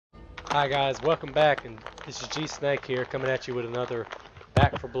Hi guys, welcome back, and this is G Snake here coming at you with another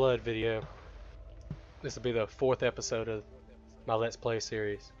Back for Blood video. This will be the 4th episode of my Let's Play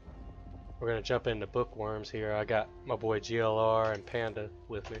series. We're going to jump into bookworms here. I got my boy GLR and Panda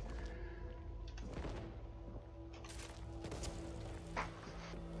with me.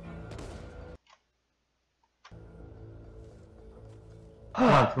 Come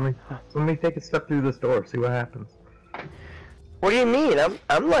on, let me take a step through this door, see what happens. What do you mean?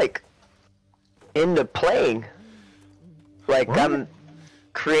 I'm like into playing. Like What? I'm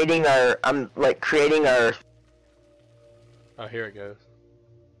creating our Oh, here it goes.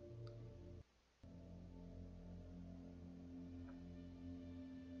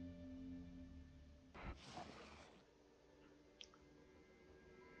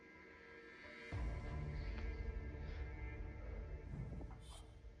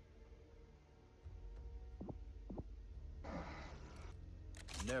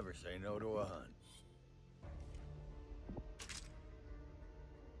 Never say no to a hunt.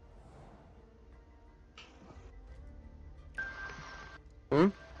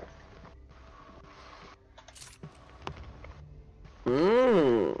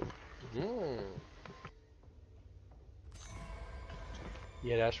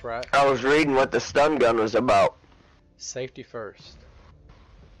 Yeah, that's right. I was reading what the stun gun was about. Safety first.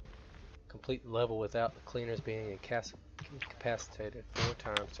 Complete the level without the cleaners being incapacitated 4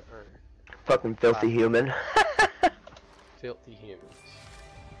 times to earn. Fucking filthy human. Filthy humans.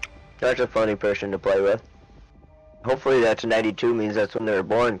 That's a funny person to play with. Hopefully that's 92 means that's when they were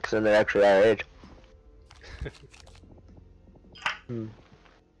born, because then they're actually our age. I'm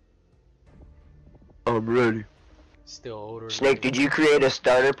ready. Still older. Snake, did you create a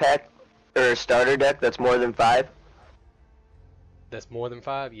starter pack or a starter deck that's more than 5? That's more than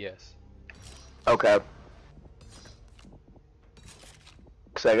 5? Yes. Okay.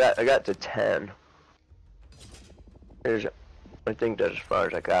 Cause I got to 10. I think that's as far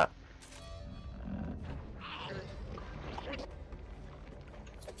as I got.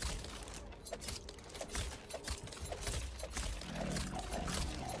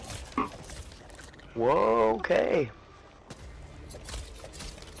 Whoa, okay.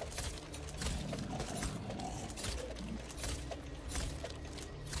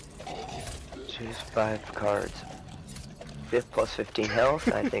 Choose 5 cards. 5th plus 15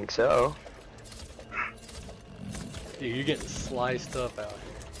 health, I think so. Dude, you're getting sliced up out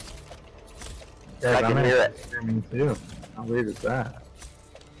Yeah, I can I'm hear actually it. streaming too. How weird is that?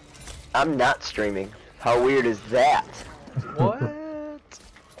 I'm not streaming. How weird is that? here. What?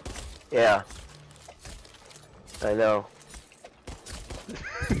 Yeah. I know.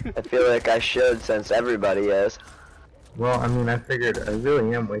 I feel like I should since everybody is. Well, I mean, I figured I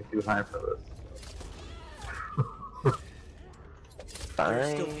really am way too high for this. There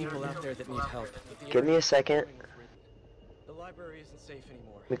are still Fine. people out there that need help. Give me a second. The library isn't safe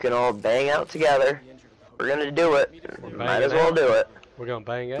anymore. We can all bang out together. We're gonna do it. Might as well do it. We're gonna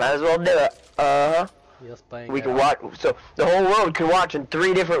bang Might out? as well do it. Uh-huh. Yes, bang We out. can watch. So the whole world can watch in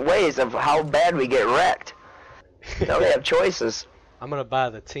 3 different ways of how bad we get wrecked. Now they have choices. I'm gonna buy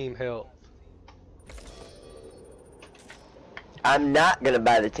the team health. I'm not gonna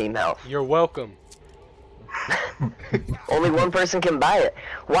buy the team health. You're welcome. Only one person can buy it.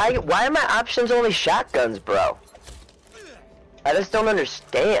 Why are my options only shotguns, bro? I just don't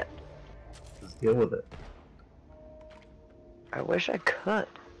understand. Just deal with it. I wish I could.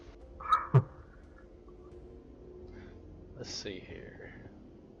 Let's see here.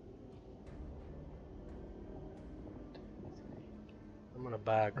 I'm gonna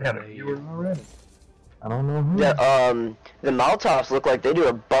buy a I got a grenade. viewer already. I don't know who. The Molotovs look like they do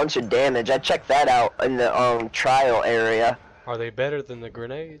a bunch of damage. I checked that out in the trial area. Are they better than the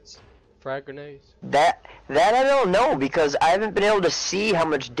grenades? Frag grenades? That I don't know because I haven't been able to see how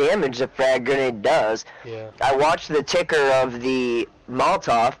much damage the frag grenade does. Yeah. I watched the ticker of the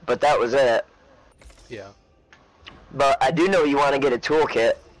Molotov, but that was it. Yeah. But I do know you want to get a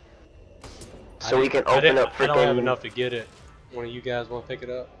toolkit, so we can open up I don't have freaking. enough to get it. One of you guys want to pick it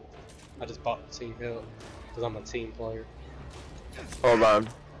up? I just bought the team health because I'm a team player. Hold on.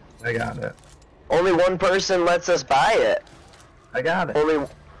 I got it. Only one person lets us buy it. I got it. Only.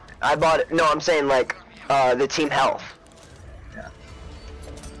 I bought it. No, I'm saying like the team health. Yeah.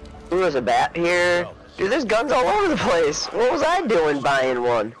 Ooh, there's a bat here. Dude, there's guns all over the place. What was I doing buying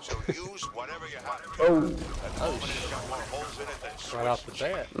one? Oh, Right off the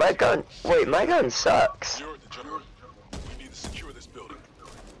bat. my gun. Wait, my gun sucks.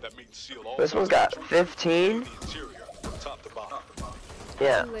 This one's got 15.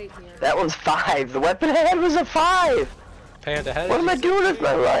 Yeah. That one's 5. The weapon I had was a 5. Panda, how did What am I doing with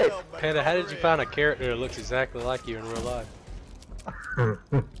my life? Panda, how did you find a character that looks exactly like you in real life?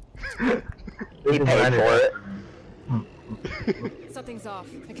 He paid for it. Something's off.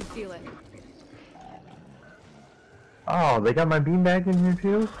 I can feel it. Oh, they got my beanbag in here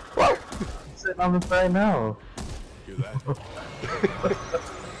too? Whoa. It's sitting on the side now. Do that.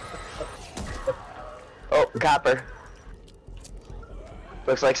 Oh, copper.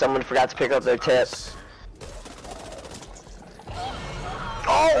 Looks like someone forgot to pick up their tip.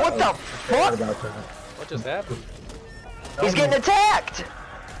 Oh, what the fuck? What just happened? He's getting attacked!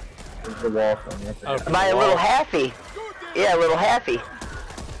 There's the wall from you. Oh, By a little halfy. Yeah, a little halfy.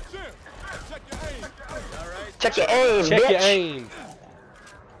 Check your aim, Check bitch. your aim.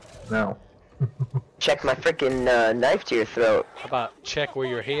 No. Check my freaking knife to your throat. How about check where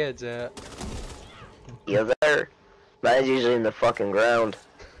your head's at? Yeah, there. Mine's usually in the fucking ground.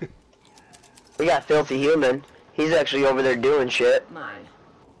 We got Filthy Human. He's actually over there doing shit. Mine.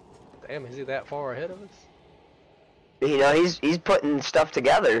 Damn, is he that far ahead of us? You know, he's putting stuff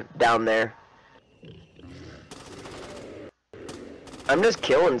together down there. I'm just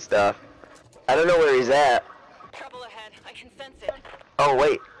killing stuff. I don't know where he's at. Trouble ahead. I can sense it. Oh,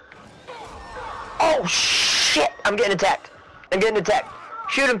 wait. Oh, shit! I'm getting attacked. I'm getting attacked.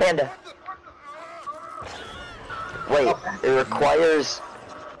 Shoot him, Panda. Wait, it requires...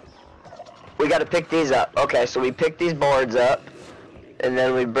 We gotta pick these up. Okay, so we pick these boards up, and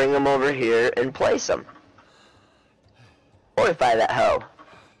then we bring them over here and place them. Fortify that hoe.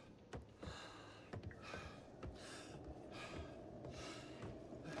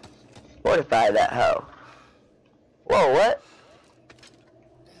 Fortify that hoe. Whoa, what?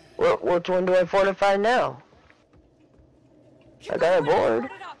 Which one do I fortify now? I got a board.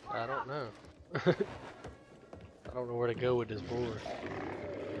 I don't know. I don't know where to go with this board.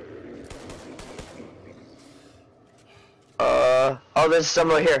 Oh, there's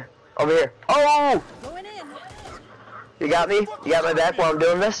someone here. Over here. Oh! Going in. You got me? You got my back while I'm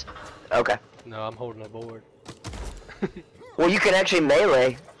doing this? Okay. No, I'm holding a board. Well, you can actually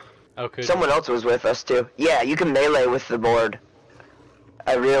melee. Oh, could Someone else was with us, too. Yeah, you can melee with the board.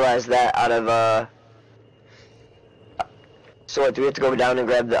 I realized that out of, So what, do we have to go down and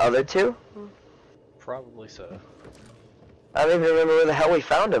grab the other two? Probably so. I don't even remember where the hell we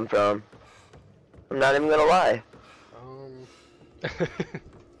found him from. I'm not even gonna lie.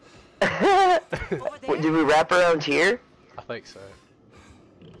 What, did we wrap around here? I think so.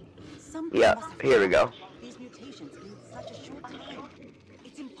 Yeah, here we go. These mutations in such a short time.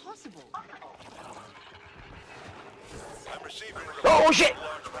 It's impossible. Oh shit!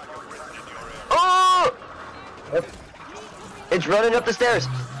 Oh! It's running up the stairs.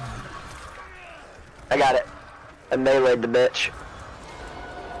 I got it. I meleeed the bitch.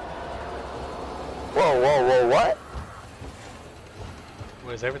 Whoa, whoa, whoa, what?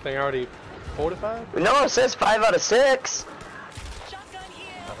 Was everything already fortified? No, it says 5 out of 6. Shotgun here.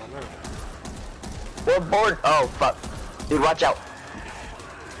 I don't know. What board? Oh, fuck. Dude, watch out.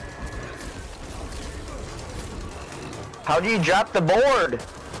 How do you drop the board?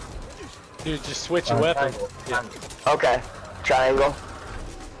 Dude, just switch your weapon. Yeah. Okay. Triangle.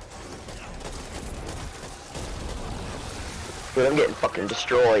 Dude, I'm getting fucking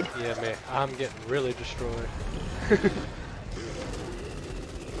destroyed. Yeah, man. I'm getting really destroyed.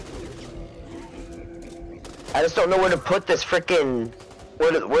 I just don't know where to put this frickin'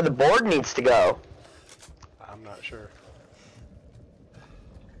 where the board needs to go. I'm not sure.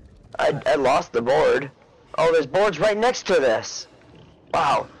 I lost the board. Oh, there's boards right next to this.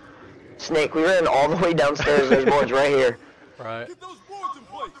 Wow. Snake, we ran all the way downstairs. There's boards right here. Right. Get those boards in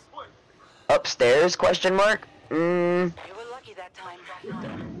place. Upstairs? Question mark. You were lucky that time.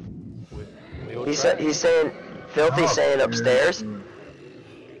 We'll He's try. saying, Filthy's saying upstairs.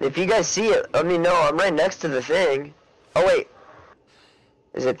 If you guys see it, let me know. I'm right next to the thing. Oh wait,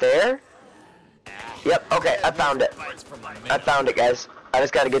 is it there? Yep. Okay, I found it. I found it, guys. I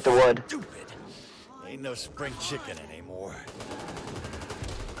just gotta get the wood. Stupid. Ain't no spring chicken anymore.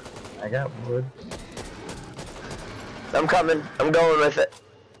 I got wood. I'm coming. I'm going with it.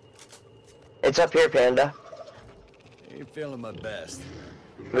 It's up here, Panda. Ain't feeling my best.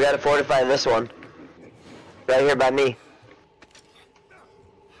 We gotta fortify this one. Right here by me.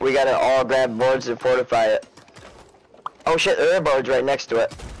 We gotta all grab boards and fortify it. Oh shit, there are boards right next to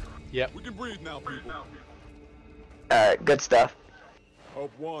it. Yep. We can breathe now, people. Alright, good stuff.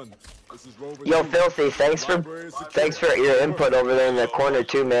 Hope one. This is Rover. Yo, Filthy, thanks for your input over there in the corner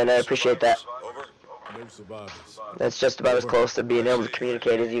too, man. I appreciate that. No survivors. That's just about as close to being able to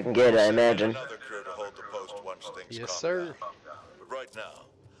communicate as you can get, I imagine. Another crew to hold the post once things Yes, calm sir. down. But right now,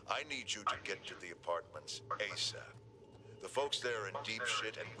 I need you to get to the apartments ASAP. The folks there are in deep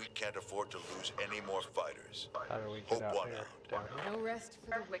shit, and we can't afford to lose any more fighters. How do we get Hope out one here? out. Down here? No rest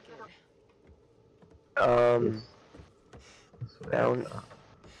for the wicked.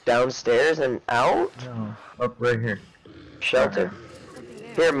 Downstairs and out? No, up right here. Shelter.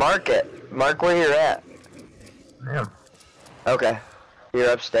 Here, mark it. Mark where you're at. Yeah. Okay. You're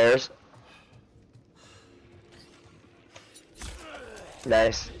upstairs.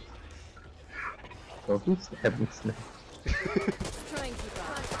 Nice. So who's stabbing Snake? Try and keep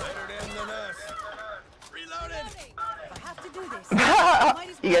up. Better them than us. Reloaded. If I have to do this, might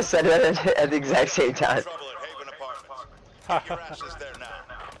as You guys said it at the exact same time. Trouble at Haven Apartments. Get your asses there now.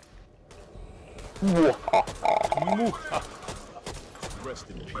 Rest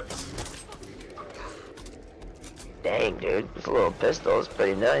in peace. Dang, dude. This little pistol is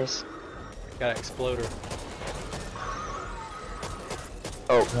pretty nice. Got an exploder.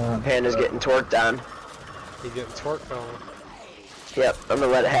 Oh, Panda's getting torqued on. He's getting twerked on. Yep, I'm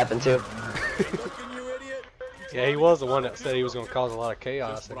gonna let it happen too. Looking, you idiot. Yeah, he was the one that said he was going to cause a lot of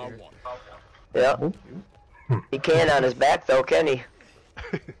chaos That's in what I here. want. Yep. He can't on his back though, can he?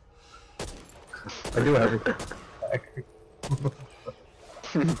 I do everything.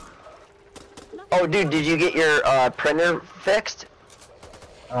 Oh, dude, did you get your printer fixed?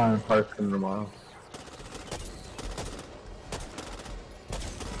 Parts come tomorrow.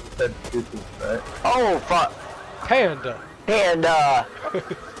 Said two things, right? Oh, fuck. Panda! And,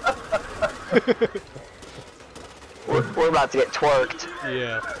 we're about to get twerked.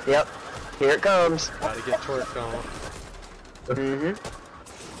 Yeah, Yep. Here it comes. about to get twerked on. Mm-hmm.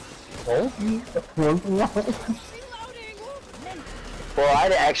 Oh, Well,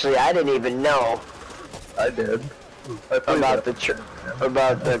 I didn't even know I did. I played about that.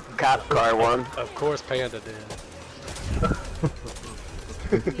 about the cop car one. Of course Panda did.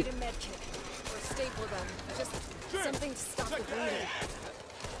 need a med kit or a staple gun. Just something to stop the bleeding.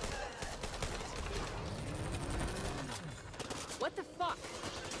 What the fuck?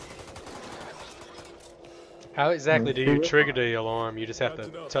 How exactly do you trigger the alarm? You just have to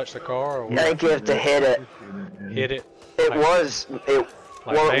touch the car or I think you have to hit it. hit it? It Like- was like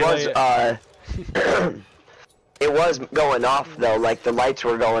it was going off though, like the lights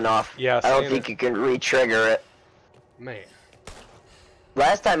were going off. Yeah, I don't seen think it. you can re-trigger it. Man.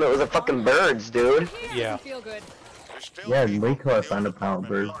 Last time it was a fucking birds, dude. Yeah. Doesn't feel good. There's still Yeah, people wait till I in the find a pound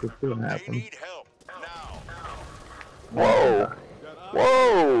bird. apartment Just see what block. They happens. need help now. Whoa.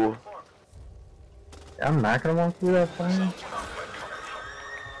 Whoa. I'm not gonna walk through that thing.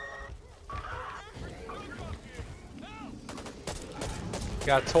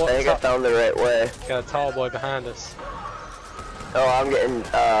 Got I think I a found the right way. got a tall boy behind us. Oh, I'm getting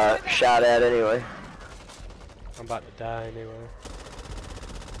shot at anyway. I'm about to die anyway.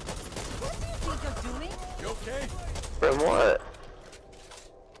 What do you think you're doing? You okay? From what?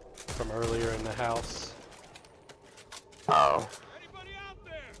 From earlier in the house. Oh.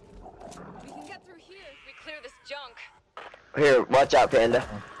 We can get through here if we clear this junk. Here, watch out, Panda.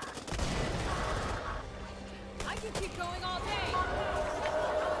 I can keep going all day.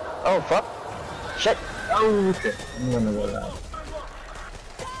 Oh, fuck. Shit. Oh shit. I'm gonna go out.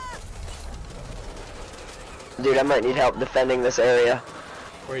 Dude, I might need help defending this area.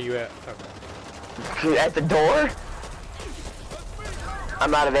 Where you at? Okay. At the door?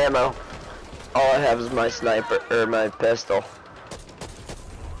 I'm out of ammo. All I have is my sniper, or my pistol.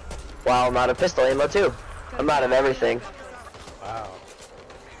 Wow, I'm out of pistol ammo too. I'm out of everything. Wow.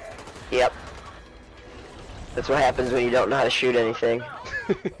 Yep. That's what happens when you don't know how to shoot anything.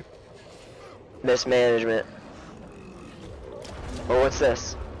 Mismanagement. Oh, what's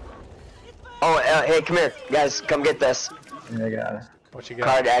this? Oh, hey, come here. Guys, come get this. Yeah, I got it. What you got?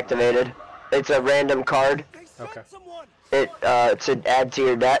 Card activated. It's a random card. Okay. It's to add to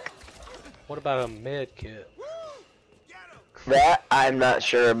your deck. What about a med kit? That I'm not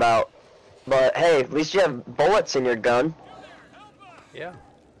sure about. But hey, at least you have bullets in your gun. Yeah.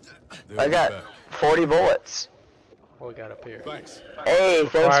 I got 40 bullets. What we got up here? Thanks. Hey,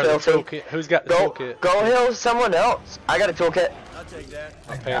 thanks, Fire the Filthy. toolkit. Who's got the Go, toolkit? go heal someone else. I got a toolkit. I'll take that.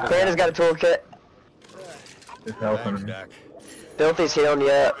 Panda. Panda's got a toolkit. Just helping Thanks, me. Doc. Filthy's healing you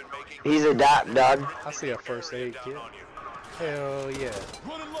up. He's a dog. I see a first aid kit. Hell yeah.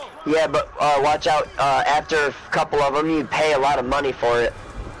 Running low. Yeah, but watch out. After a couple of them, you pay a lot of money for it.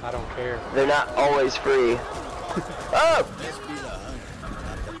 I don't care. They're not always free. Oh! This be the hunt,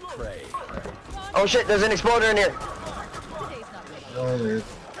 not the prey. Oh shit, there's an exploder in here. Oh, there's.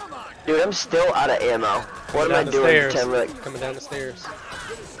 Dude, I'm still out of ammo. What am I Down the doing? stairs. Pretend like, Coming down the stairs.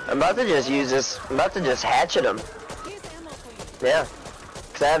 I'm about to just use this. I'm about to just hatchet them. Here's ammo for you. Yeah.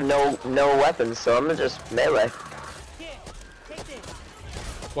 Cause I have no weapons, so I'm gonna just melee.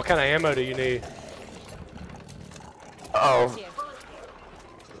 What kind of ammo do you need? Oh, Here.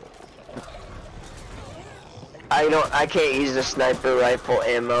 I can't use the sniper rifle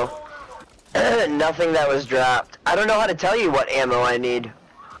ammo. Nothing that was dropped. I don't know how to tell you what ammo I need.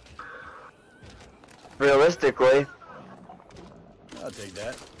 Realistically. I'll take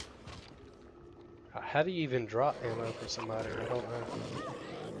that. How do you even drop ammo for somebody? I don't know.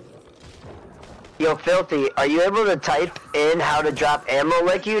 Yo, Filthy, are you able to type in how to drop ammo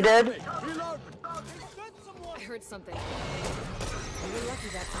like you did? I heard something. You were lucky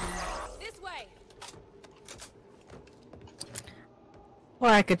that time. This way. Or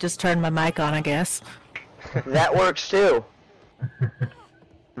I could just turn my mic on, I guess. That works too.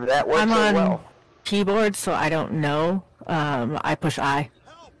 That works I'm as on well. keyboard, so I don't know. I push I.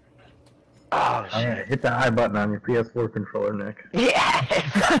 Oh, Alright, hit the I button on your PS4 controller, Nick. yeah.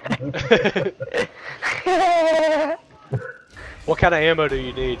 What kind of ammo do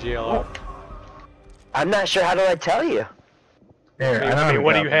you need, GLR? I'm not sure how do I tell you. Here, I mean,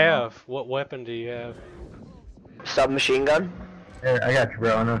 what do you drop ammo. have? What weapon do you have? Submachine gun? Here, I got you,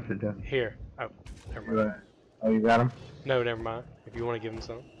 bro. I know what to do. Here. Oh, never mind. Oh, you got him? No, never mind. If you want to give him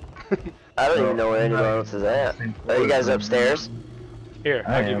some. I don't even know where anyone else is at. Are you guys upstairs? Here,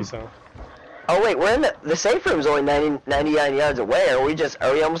 I I'll give am. you some. Oh wait, we're in the safe room's only 99 yards away. Are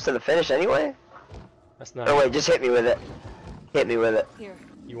we almost to the finish anyway? That's not. Oh wait, just hit me with it. Hit me with it. Here.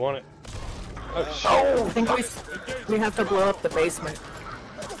 You want it? Oh shit. Oh, I think we have to blow up the basement.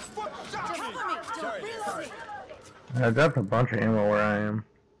 Cover me. Don't reload. I dropped a bunch of ammo where I am.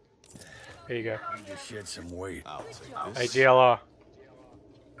 Here you go. You just shed some weight. I'll take Hey, this. GLR.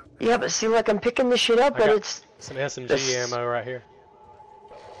 yeah, but see, like I'm picking this shit up, I but got it's. some SMG This- ammo right here.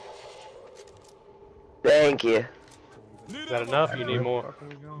 Thank you. Is that enough? You need more?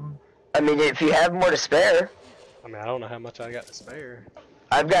 I mean, if you have more to spare, I mean, I don't know how much I got to spare.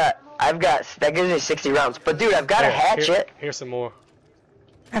 I've got. That gives me 60 rounds. But dude, I've got a hatchet. Here's some more.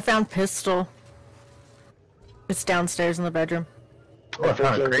 I found pistol. It's downstairs in the bedroom. Oh, I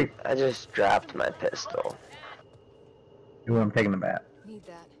found a Freaking- crate. I just dropped my pistol. Ooh, I'm taking the bat. Need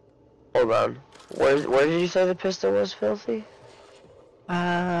that. Hold on. Where did you say the pistol was, Filthy? Uh,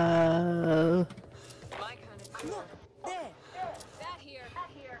 My kind of tool. There. That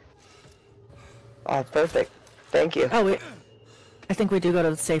here. Oh, perfect. Thank you. oh, I think we do go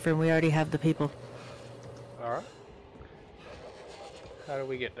to the safe room. We already have the people. Alright. How do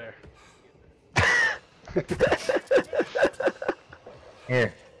we get there?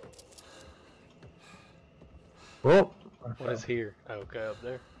 Here. Oh. What is here? Okay, up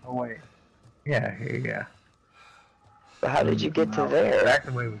there. Oh, wait. Yeah, here you go. But how did you get to there? Back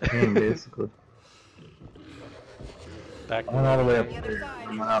the way we came, basically. Back I went all the way up The other there. side.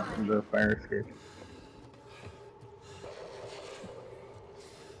 I'm out from the fire escape.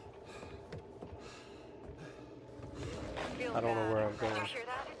 I don't know where I'm going.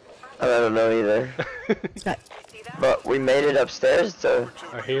 I don't know either. Got- But we made it upstairs to.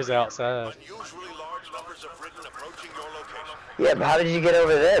 Oh, here's outside. Unusually large numbers of Britain approaching your location. Yeah, but how did you get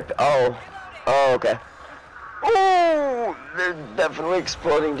over there? Oh. Oh, okay. Oh, there's definitely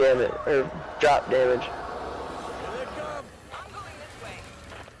exploding damage or drop damage.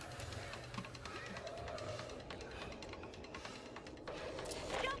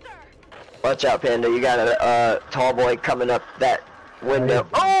 Watch out, Panda. You got a tall boy coming up that window.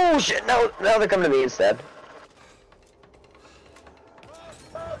 Oh shit! No, no, they're coming to me instead.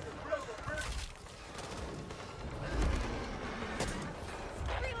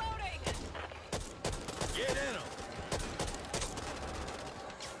 Get in 'em.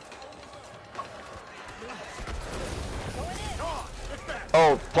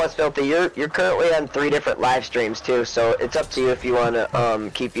 Oh, plus Filthy, you're currently on 3 different live streams too, so it's up to you if you want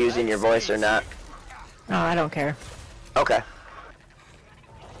to keep using your voice or not. Oh, I don't care. Okay.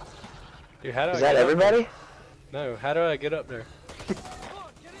 Dude, how do I Is get that up everybody? there? No, how do I get up there?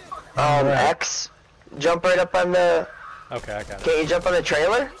 X. Jump right up on the. Okay, I got it. Can't you jump on the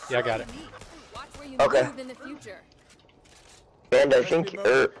trailer? Yeah, I got it. Watch where you Okay. move in the future. And I think,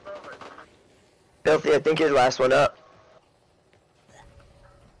 Filthy, I think you're the last one up.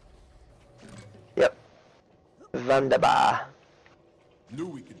 Yep. Wunderbar. Knew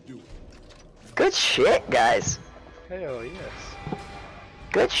we could do it. Good shit, guys. Hell yes.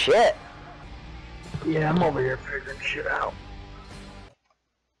 Good shit. Yeah, I'm over here figuring shit out.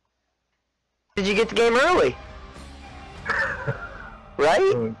 Did you get the game early?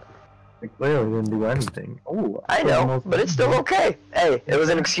 Right? I clearly didn't do anything. Oh, I know, but it's still okay. Hey, it was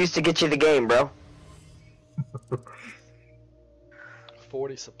an excuse to get you the game, bro.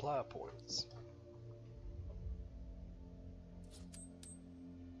 40 supply points.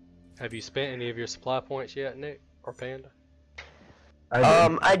 Have you spent any of your supply points yet, Nick or Panda?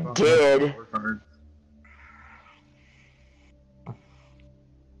 I did.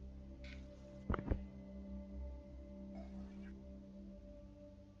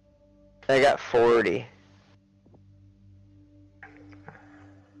 I got 40.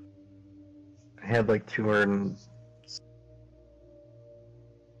 I had like 200.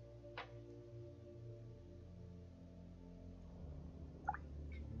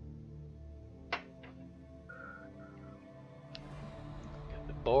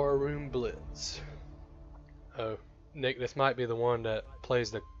 The Barroom Blitz. Oh, Nick, this might be the one that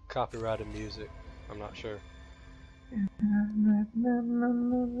plays the copyrighted music. I'm not sure.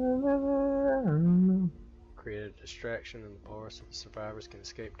 Create a distraction in the bar so the survivors can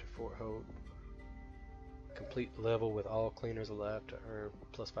escape to Fort Hope. Complete level with all cleaners alive to earn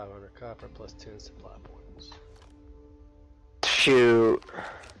plus 500 copper plus 10 supply points. Shoot.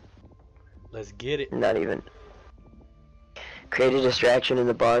 Let's get it. Not even. Create a distraction in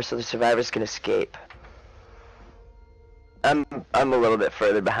the bar so the survivors can escape. I'm a little bit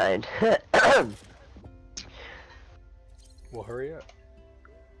further behind. Well, hurry up.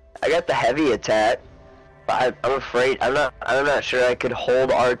 I got the heavy attack, but I'm afraid I'm not sure I could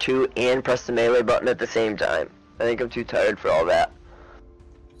hold R2 and press the melee button at the same time. I think I'm too tired for all that.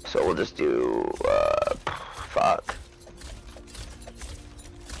 So we'll just do fuck.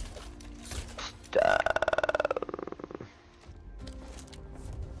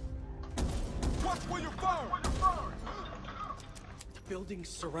 Watch where you're firing! Building's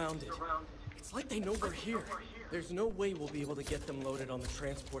surrounded. It's like they know we're here. There's no way we'll be able to get them loaded on the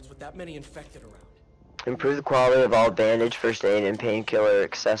transports with that many infected around. Improve the quality of all bandage, first aid, and painkiller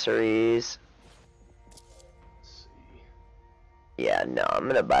accessories. Let's see. Yeah, no, I'm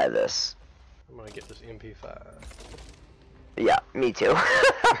gonna buy this. I'm gonna get this MP5. Yeah, me too.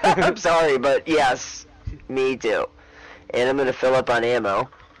 I'm sorry, but yes, me too. And I'm gonna fill up on ammo.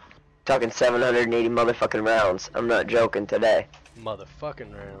 Talking 780 motherfucking rounds. I'm not joking today.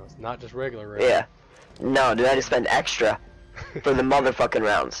 Motherfucking rounds, not just regular rounds. Yeah. No, dude, I just spend extra for the motherfucking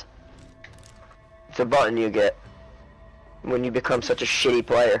rounds. It's a button you get when you become such a shitty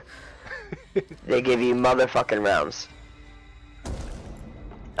player. They give you motherfucking rounds.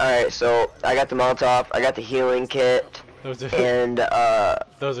 Alright, so I got the Molotov, I got the healing kit, Those are, and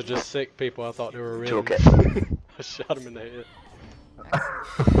those are just sick people. I thought they were real. toolkit. I shot him in the head.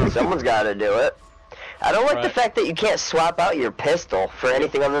 Someone's gotta do it. I don't like the Right. fact that you can't swap out your pistol for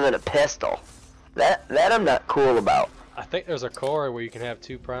anything other than a pistol. That I'm not cool about. I think there's a car where you can have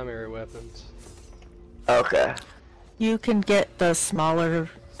 2 primary weapons. Okay. You can get the smaller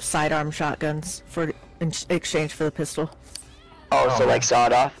sidearm shotguns for in exchange for the pistol. Oh, so like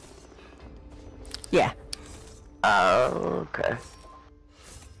sawed off? Yeah. Oh, okay.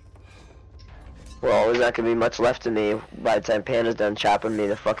 Well, there's not gonna be much left of me by the time Panda's done chopping me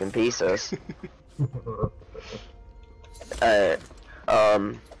to fucking pieces. I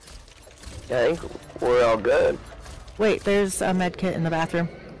think we're all good. Wait, there's a med kit in the bathroom.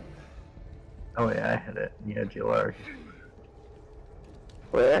 Oh yeah, I had it. Yeah, GLR.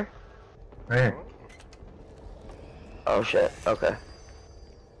 Where? Right here. Oh shit, okay.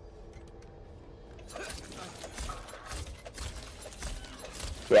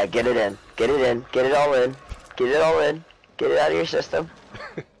 Yeah, get it in. Get it in. Get it all in. Get it all in. Get it out of your system.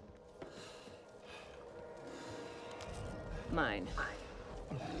 Mine.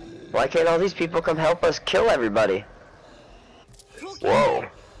 Why can't all these people come help us kill everybody? Whoa.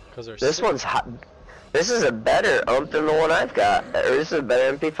 Because they're This sick. one's hot. This is a better ump than the one I've got. Or this is a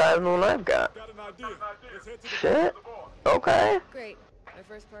better MP5 than the one I've got. Got an idea. Let's head to the Shit. Okay. Great. My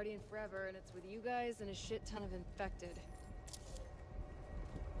first party in forever, and it's with you guys and a shit ton of infected.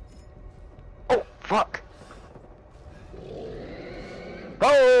 Oh, fuck.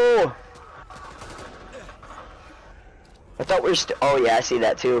 Oh! I thought we were oh yeah, I see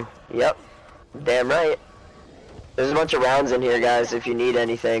that too. Yep. Damn right. There's a bunch of rounds in here, guys, if you need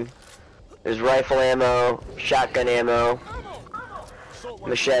anything. There's rifle ammo, shotgun ammo,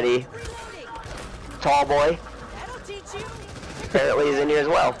 machete, tall boy. That'll teach you. Apparently he's in here as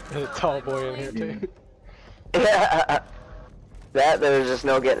well. There's a tall boy in here too. Yeah. That, there's just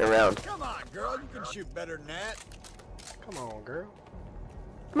no getting around. Come on, girl. You can shoot better than that. Come on, girl.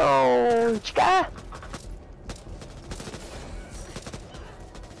 Come on, chica.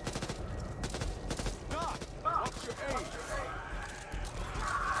 What's your aim?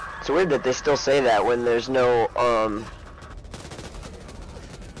 It's weird that they still say that when there's no,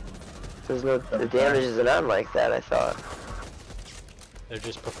 the damage isn't on like that, I thought. They're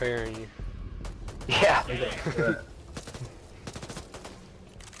just preparing you. Yeah.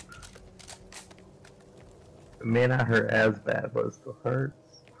 It may not hurt as bad, but it still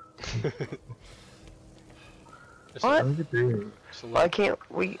hurts. What? Look at these. Why can't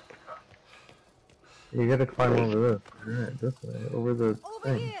we? You gotta climb over this. Alright, this way. Over the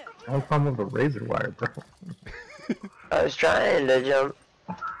thing. I'll climb over the razor wire, bro. I was trying to jump.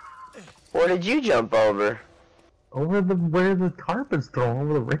 What did you jump over? Over the where the carpet's thrown,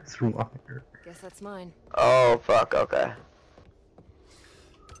 over the razor wire. Guess that's mine. Oh fuck. Okay.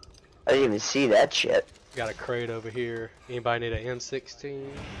 I didn't even see that shit. Got a crate over here. Anybody need an M16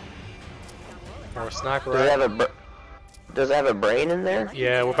 or a sniper Does it rifle? have a Does it have a brain in there?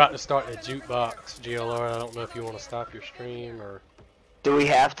 Yeah, we're about to start the jukebox, GLR. I don't know if you want to stop your stream or Do we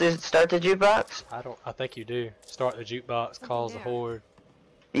have to start the jukebox? I think you do. Start the jukebox, calls the horde.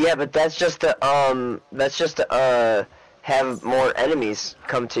 Yeah, but that's just to have more enemies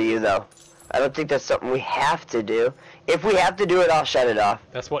come to you though. I don't think that's something we have to do. If we have to do it, I'll shut it off.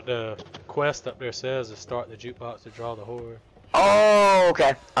 That's what the quest up there says, is start the jukebox to draw the horde. Oh,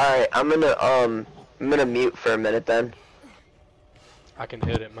 okay. Alright, I'm gonna mute for a minute then. I can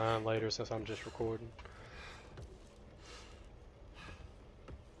edit mine later since I'm just recording.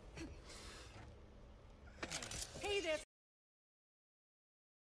 Hey there.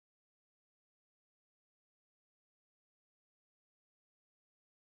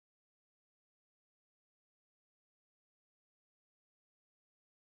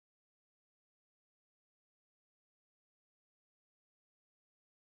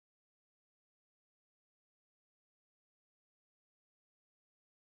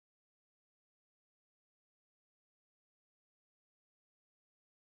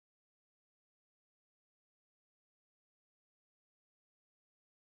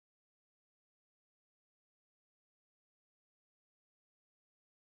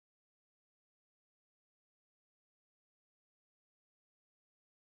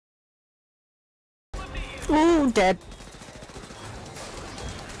 Ooh, dead.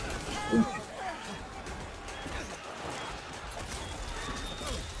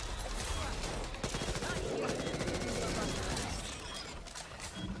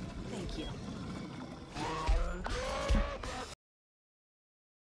 Thank you.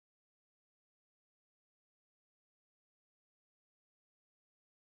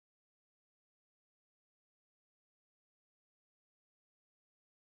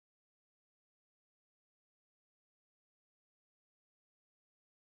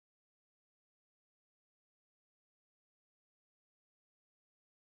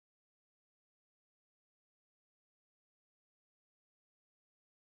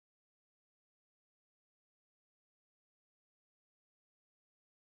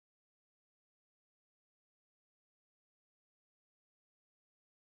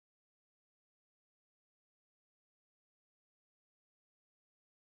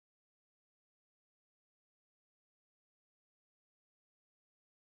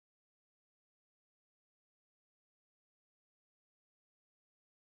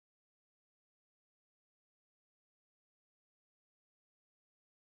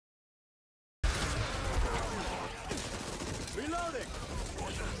 Reloading.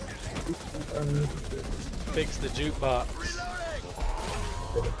 Fix the jukebox.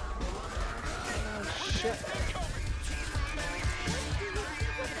 Shit.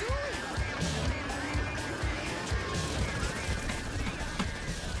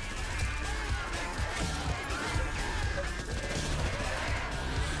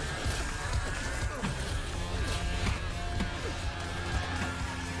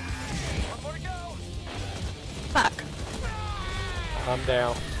 Fuck. I'm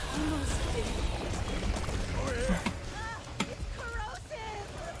down.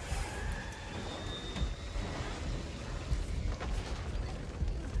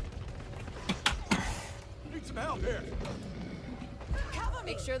 Need some help here.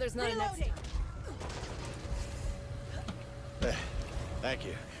 Make sure there's not a next time. Thank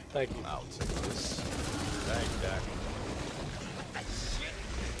you. Thank you. I'll take this. Thank you, Doc.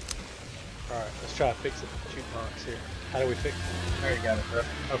 Alright, let's try to fix the jukebox here. How do we fix it? I already got it, bro.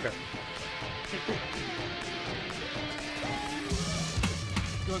 Okay.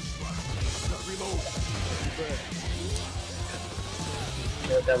 Gun spot. Gotta reload.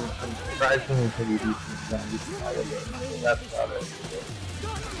 I'm surprisingly pretty decent zombies in all of it. That's about it.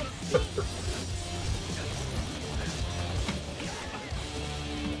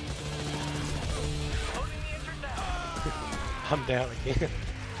 I'm down again.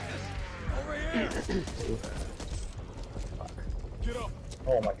 Over here. Get up.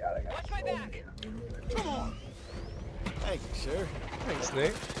 Oh my god, I got Watch my back. Come on. Thank you, sir. Thanks,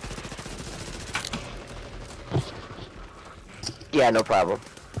 Nick. Yeah, no problem.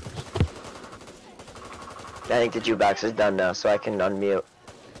 I think the jukebox is done now, so I can unmute.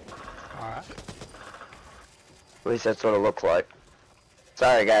 Alright. At least that's what it looks like.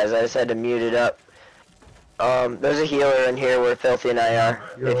 Sorry guys, I just had to mute it up. There's a healer in here where Filthy and I are,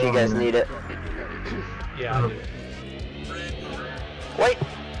 if you guys need it. Yeah, I do. Wait!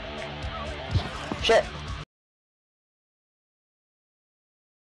 Shit!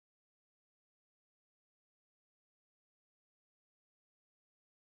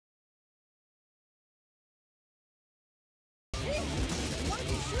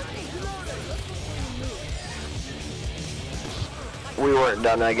 We weren't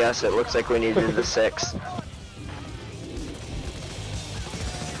done, I guess. It looks like we needed the 6.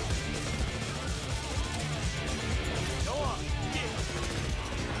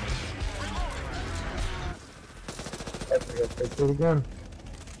 Take it again.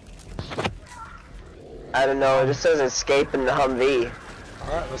 I don't know, it just says escape in the Humvee.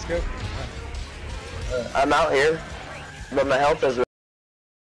 Alright, let's go. I'm out here, but my health is...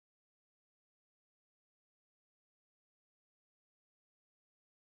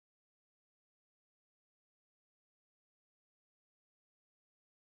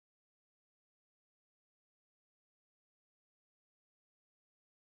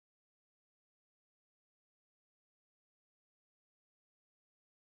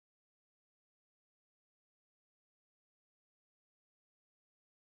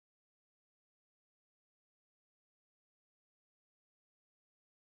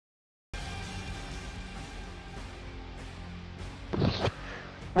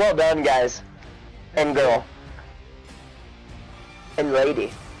 Well done, guys. And girl. And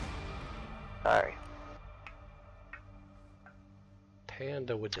lady. Sorry.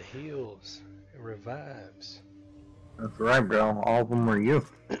 Panda with the heals. It revives. That's right, bro. All of them were you.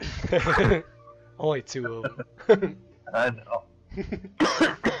 Only 2 of them. I know.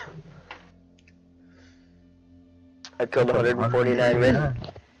 I killed 149 men.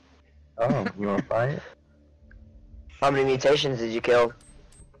 Oh, you wanna fight? How many mutations did you kill?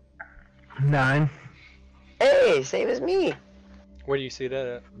 9. Hey, same as me. Where do you see that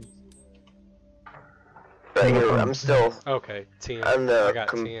at? Right here, I'm still... Okay, 10. I'm the I got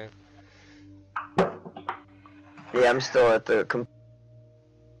 10. Yeah, I'm still at the...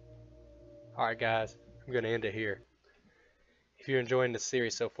 Alright guys, I'm going to end it here. If you're enjoying this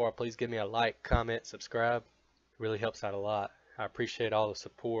series so far, please give me a like, comment, subscribe. It really helps out a lot. I appreciate all the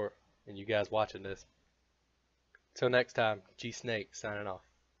support and you guys watching this. Till next time, G Snake signing off.